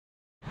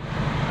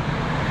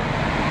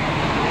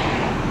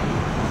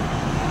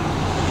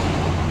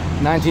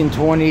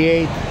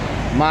1928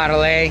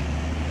 Model A,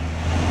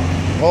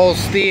 all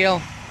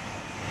steel.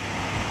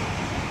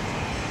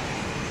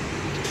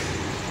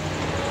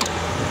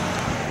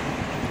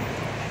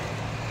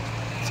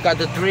 It's got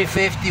the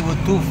 350 with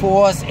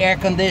 2.4s, air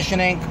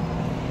conditioning,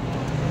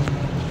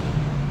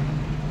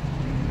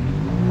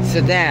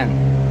 sedan,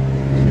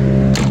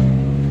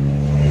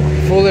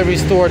 fully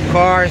restored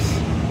cars.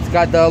 It's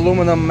got the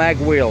aluminum mag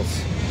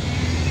wheels.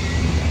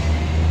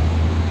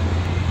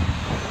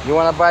 You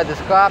want to buy this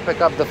car,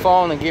 pick up the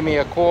phone and give me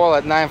a call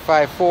at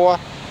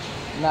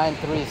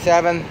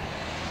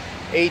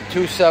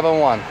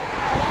 954-937-8271.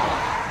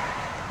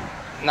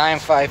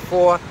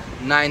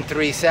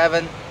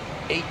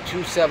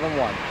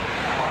 954-937-8271.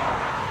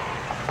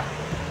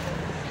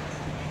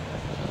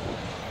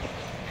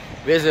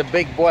 Visit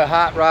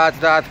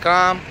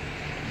bigboyhotrods.com,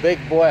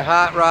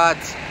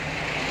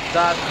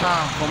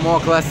 bigboyhotrods.com for more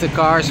classic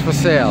cars for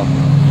sale.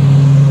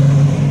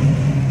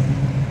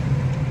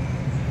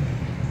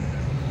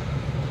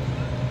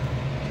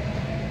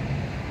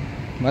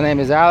 My name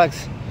is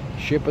Alex.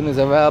 Shipping is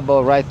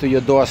available right to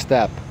your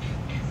doorstep.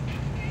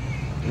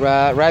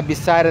 Right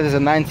beside it is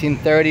a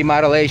 1930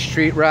 Model A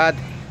street rod.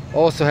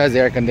 Also has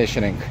air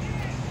conditioning.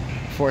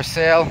 For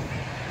sale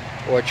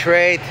or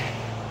trade.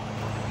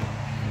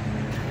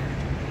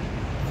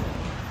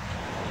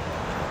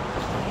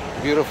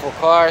 Beautiful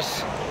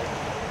cars.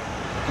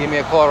 Give me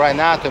a call right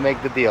now to make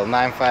the deal.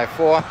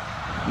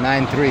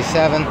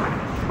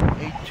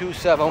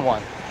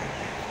 954-937-8271.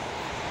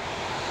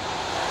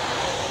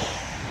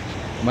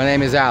 My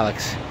name is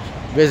Alex.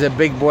 Visit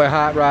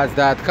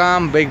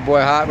bigboyhotrods.com,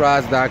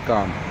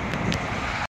 bigboyhotrods.com.